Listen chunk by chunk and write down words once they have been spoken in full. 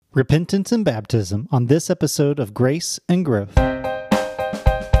Repentance and Baptism on this episode of Grace and Growth.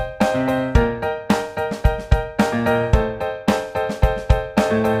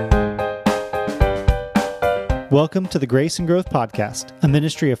 Welcome to the Grace and Growth Podcast, a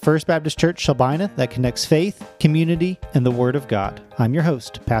ministry of First Baptist Church Shelbina that connects faith, community, and the Word of God. I'm your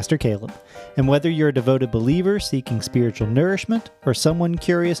host, Pastor Caleb. And whether you're a devoted believer seeking spiritual nourishment or someone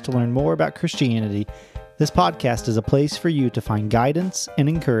curious to learn more about Christianity, this podcast is a place for you to find guidance and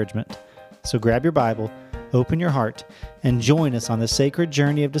encouragement. So grab your Bible, open your heart, and join us on this sacred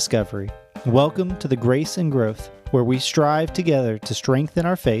journey of discovery. Welcome to the Grace and Growth, where we strive together to strengthen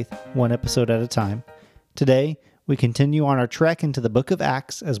our faith one episode at a time. Today, we continue on our trek into the book of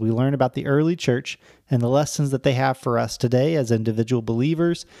Acts as we learn about the early church and the lessons that they have for us today as individual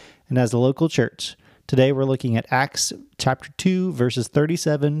believers and as a local church. Today, we're looking at Acts chapter 2, verses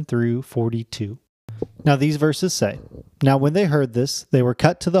 37 through 42. Now these verses say, "Now when they heard this, they were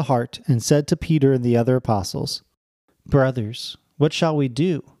cut to the heart and said to Peter and the other apostles, 'Brothers, what shall we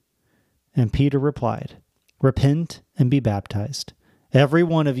do?' And Peter replied, 'Repent and be baptized, every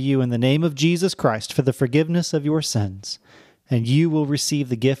one of you in the name of Jesus Christ for the forgiveness of your sins, and you will receive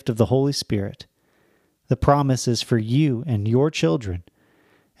the gift of the Holy Spirit. The promise is for you and your children,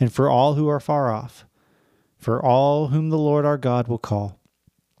 and for all who are far off, for all whom the Lord our God will call.'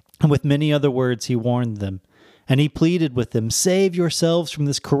 And with many other words he warned them, and he pleaded with them, 'Save yourselves from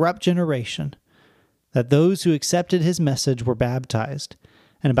this corrupt generation.' That those who accepted his message were baptized,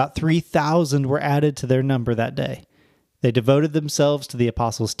 and about 3,000 were added to their number that day. They devoted themselves to the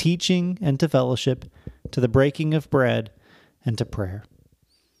apostles' teaching and to fellowship, to the breaking of bread and to prayer."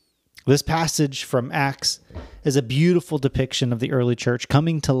 This passage from Acts is a beautiful depiction of the early church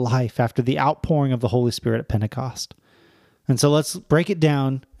coming to life after the outpouring of the Holy Spirit at Pentecost. And so let's break it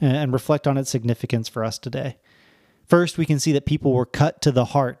down and reflect on its significance for us today. First, we can see that people were cut to the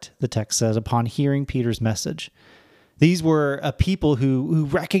heart, the text says, upon hearing Peter's message. These were a people who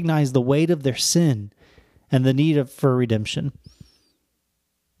recognized the weight of their sin and the need for redemption.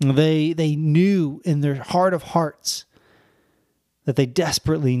 They knew in their heart of hearts that they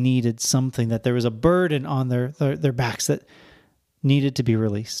desperately needed something, that there was a burden on their backs that needed to be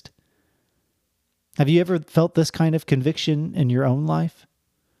released. Have you ever felt this kind of conviction in your own life?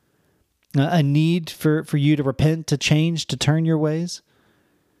 A need for you to repent, to change, to turn your ways?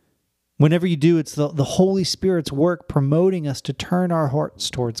 Whenever you do, it's the Holy Spirit's work promoting us to turn our hearts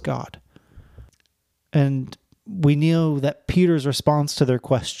towards God. And we know that Peter's response to their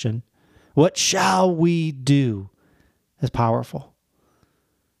question, "What shall we do?" is powerful.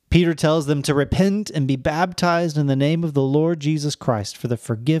 Peter tells them to repent and be baptized in the name of the Lord Jesus Christ for the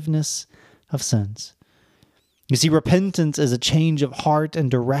forgiveness of sins. You see, repentance is a change of heart and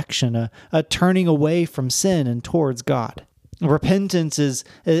direction, a turning away from sin and towards God. Repentance is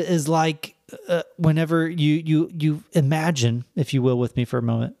like whenever you imagine, if you will, with me for a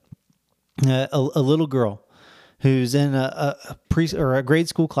moment, a little girl who's in a grade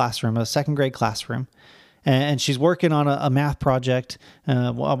school classroom, a second grade classroom, and she's working on a math project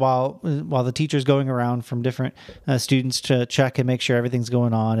while the teacher's going around from different students to check and make sure everything's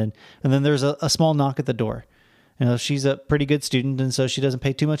going on. And then there's a small knock at the door. You know, she's a pretty good student, and so she doesn't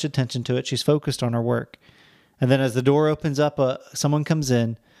pay too much attention to it. She's focused on her work. And then as the door opens up, someone comes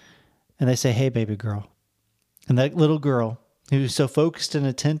in, and they say, "Hey, baby girl." And that little girl, who's so focused and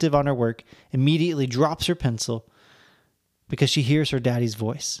attentive on her work, immediately drops her pencil because she hears her daddy's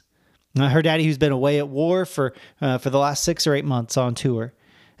voice. Her daddy, who's been away at war for the last 6 or 8 months on tour,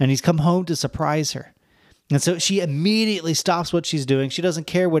 and he's come home to surprise her. And so she immediately stops what she's doing. She doesn't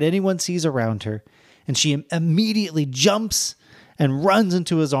care what anyone sees around her, and she immediately jumps and runs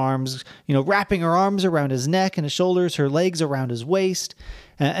into his arms, wrapping her arms around his neck and his shoulders, her legs around his waist,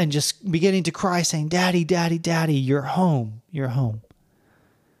 and just beginning to cry, saying, "Daddy, Daddy, Daddy, you're home, you're home."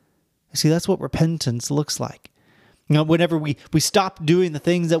 See, that's what repentance looks like. Whenever we stop doing the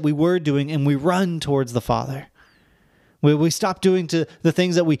things that we were doing and we run towards the Father. We stop doing the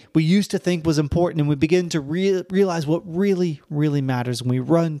things that we used to think was important, and we begin to realize what really, really matters, and we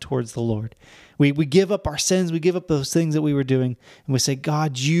run towards the Lord. We give up our sins, we give up those things that we were doing, and we say,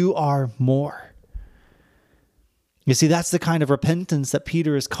 "God, you are more." You see, that's the kind of repentance that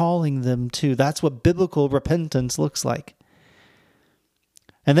Peter is calling them to. That's what biblical repentance looks like.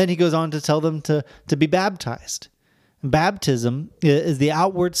 And then he goes on to tell them to be baptized. Baptism is the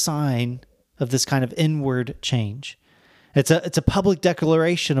outward sign of this kind of inward change. It's a public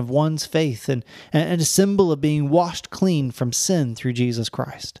declaration of one's faith and a symbol of being washed clean from sin through Jesus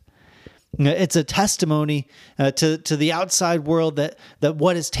Christ. It's a testimony to the outside world that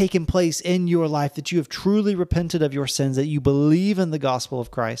what has taken place in your life, that you have truly repented of your sins, that you believe in the gospel of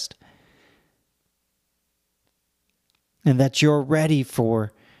Christ, and that you're ready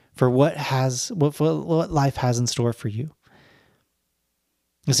for what life has in store for you.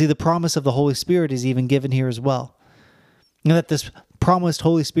 You see, the promise of the Holy Spirit is even given here as well. And that this promised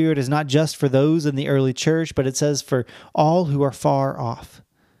Holy Spirit is not just for those in the early church, but it says for all who are far off.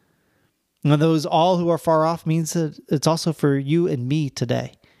 And those all who are far off means that it's also for you and me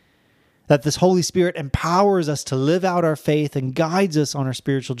today. That this Holy Spirit empowers us to live out our faith and guides us on our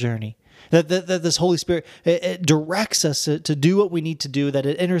spiritual journey. That this Holy Spirit, it directs us to do what we need to do, that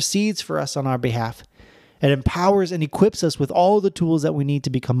it intercedes for us on our behalf. It empowers and equips us with all the tools that we need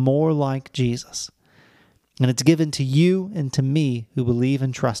to become more like Jesus. And it's given to you and to me who believe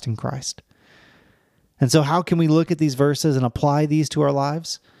and trust in Christ. And so how can we look at these verses and apply these to our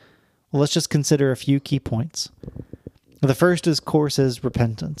lives? Well, let's just consider a few key points. The first, of course, is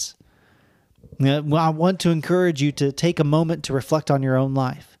repentance. I want to encourage you to take a moment to reflect on your own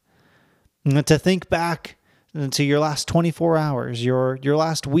life. To think back to your last 24 hours, your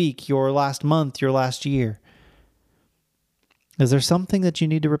last week, your last month, your last year. Is there something that you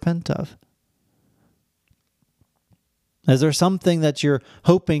need to repent of? Is there something that you're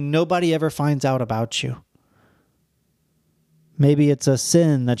hoping nobody ever finds out about you? Maybe it's a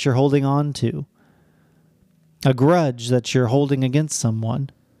sin that you're holding on to, a grudge that you're holding against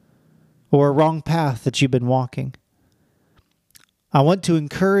someone, or a wrong path that you've been walking. I want to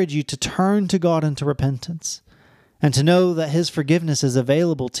encourage you to turn to God into repentance and to know that His forgiveness is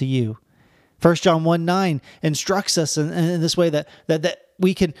available to you. 1 John 1:9 instructs us in this way that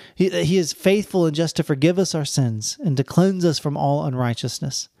we can. He is faithful and just to forgive us our sins and to cleanse us from all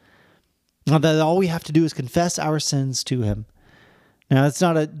unrighteousness. Now, that all we have to do is confess our sins to Him. Now, it's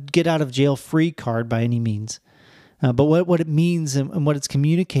not a get out of jail free card by any means, but what it means and what it's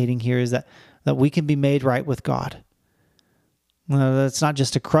communicating here is that we can be made right with God. That's not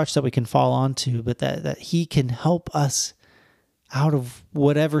just a crutch that we can fall onto, but that He can help us out of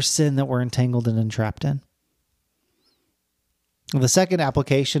whatever sin that we're entangled and entrapped in. The second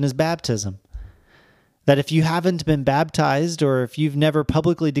application is baptism. That if you haven't been baptized or if you've never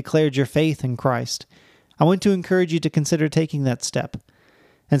publicly declared your faith in Christ, I want to encourage you to consider taking that step.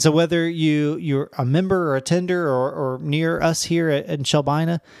 And so whether you're a member or a tender or near us here in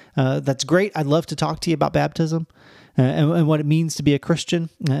Shelbina, that's great. I'd love to talk to you about baptism and what it means to be a Christian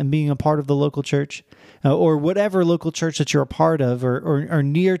and being a part of the local church or whatever local church that you're a part of or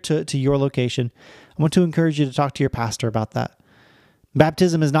near to your location. I want to encourage you to talk to your pastor about that.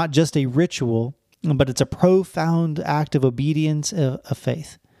 Baptism is not just a ritual, but it's a profound act of obedience of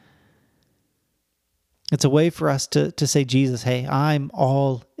faith. It's a way for us to say, Jesus, hey, I'm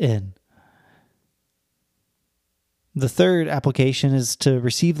all in. The third application is to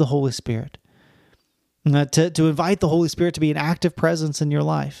receive the Holy Spirit. To invite the Holy Spirit to be an active presence in your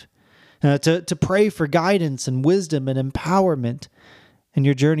life. To pray for guidance and wisdom and empowerment in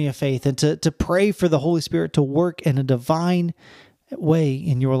your journey of faith. And to pray for the Holy Spirit to work in a divine way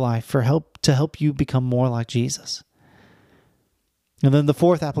in your life to help you become more like Jesus. And then the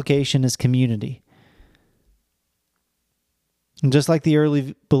fourth application is community. And just like the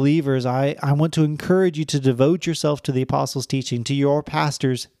early believers, I want to encourage you to devote yourself to the apostles' teaching, to your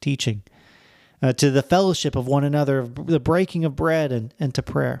pastor's teaching, to the fellowship of one another, the breaking of bread and to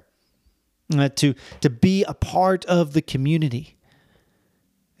prayer, to be a part of the community.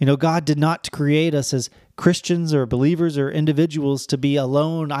 You know, God did not create us as Christians or believers or individuals to be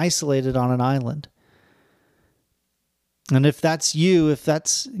alone, isolated on an island. And if that's you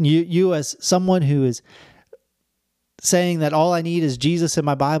as someone who is saying that all I need is Jesus in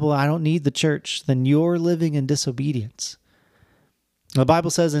my Bible, I don't need the church, then you're living in disobedience. The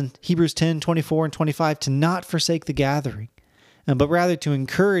Bible says in Hebrews 10:24 and 25 to not forsake the gathering, but rather to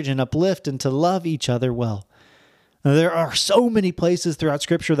encourage and uplift and to love each other well. Now, there are so many places throughout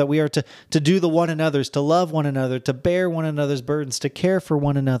Scripture that we are to do the one another's, to love one another, to bear one another's burdens, to care for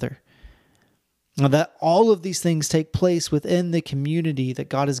one another. Now, that all of these things take place within the community that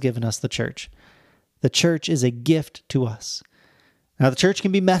God has given us, the church. The church is a gift to us. Now, the church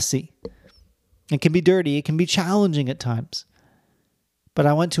can be messy. It can be dirty. It can be challenging at times. But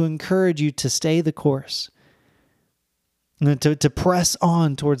I want to encourage you to stay the course and to press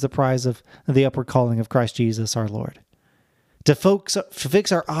on towards the prize of the upward calling of Christ Jesus our Lord. To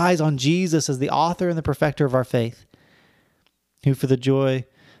fix our eyes on Jesus as the author and the perfecter of our faith, who for the joy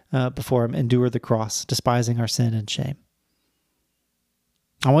before Him endured the cross, despising our sin and shame.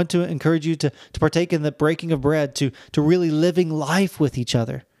 I want to encourage you to partake in the breaking of bread, to really living life with each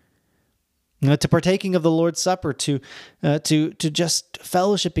other. to partaking of the Lord's Supper, to just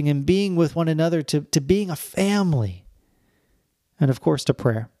fellowshipping and being with one another, to being a family, and of course to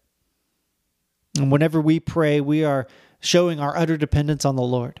prayer. And whenever we pray, we are showing our utter dependence on the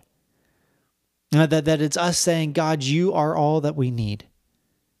Lord. That it's us saying, God, you are all that we need.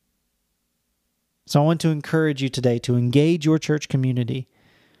 So I want to encourage you today to engage your church community,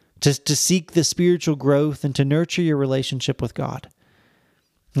 to seek the spiritual growth and to nurture your relationship with God.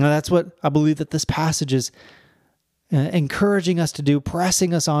 Now, that's what I believe that this passage is encouraging us to do,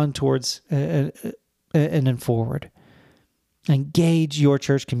 pressing us on towards and forward. Engage your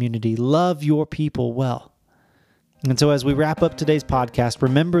church community. Love your people well. And so as we wrap up today's podcast,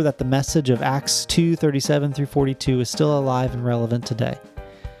 remember that the message of Acts 2:37 through 42 is still alive and relevant today.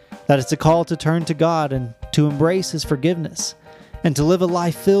 That it's a call to turn to God and to embrace His forgiveness and to live a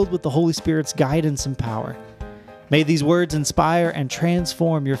life filled with the Holy Spirit's guidance and power. May these words inspire and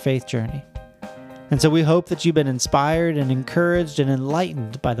transform your faith journey. And so we hope that you've been inspired and encouraged and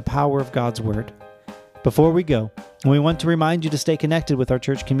enlightened by the power of God's Word. Before we go, we want to remind you to stay connected with our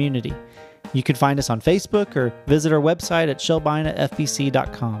church community. You can find us on Facebook or visit our website at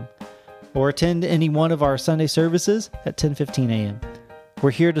shelbinafbc.com or attend any one of our Sunday services at 10:15 a.m.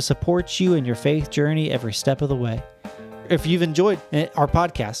 We're here to support you in your faith journey every step of the way. If you've enjoyed our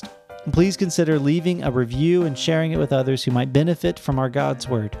podcast, please consider leaving a review and sharing it with others who might benefit from our God's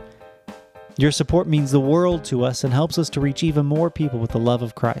Word. Your support means the world to us and helps us to reach even more people with the love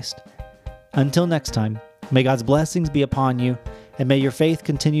of Christ. Until next time, may God's blessings be upon you, and may your faith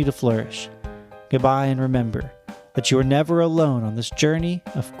continue to flourish. Goodbye, and remember that you are never alone on this journey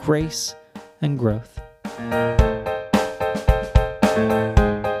of grace and growth.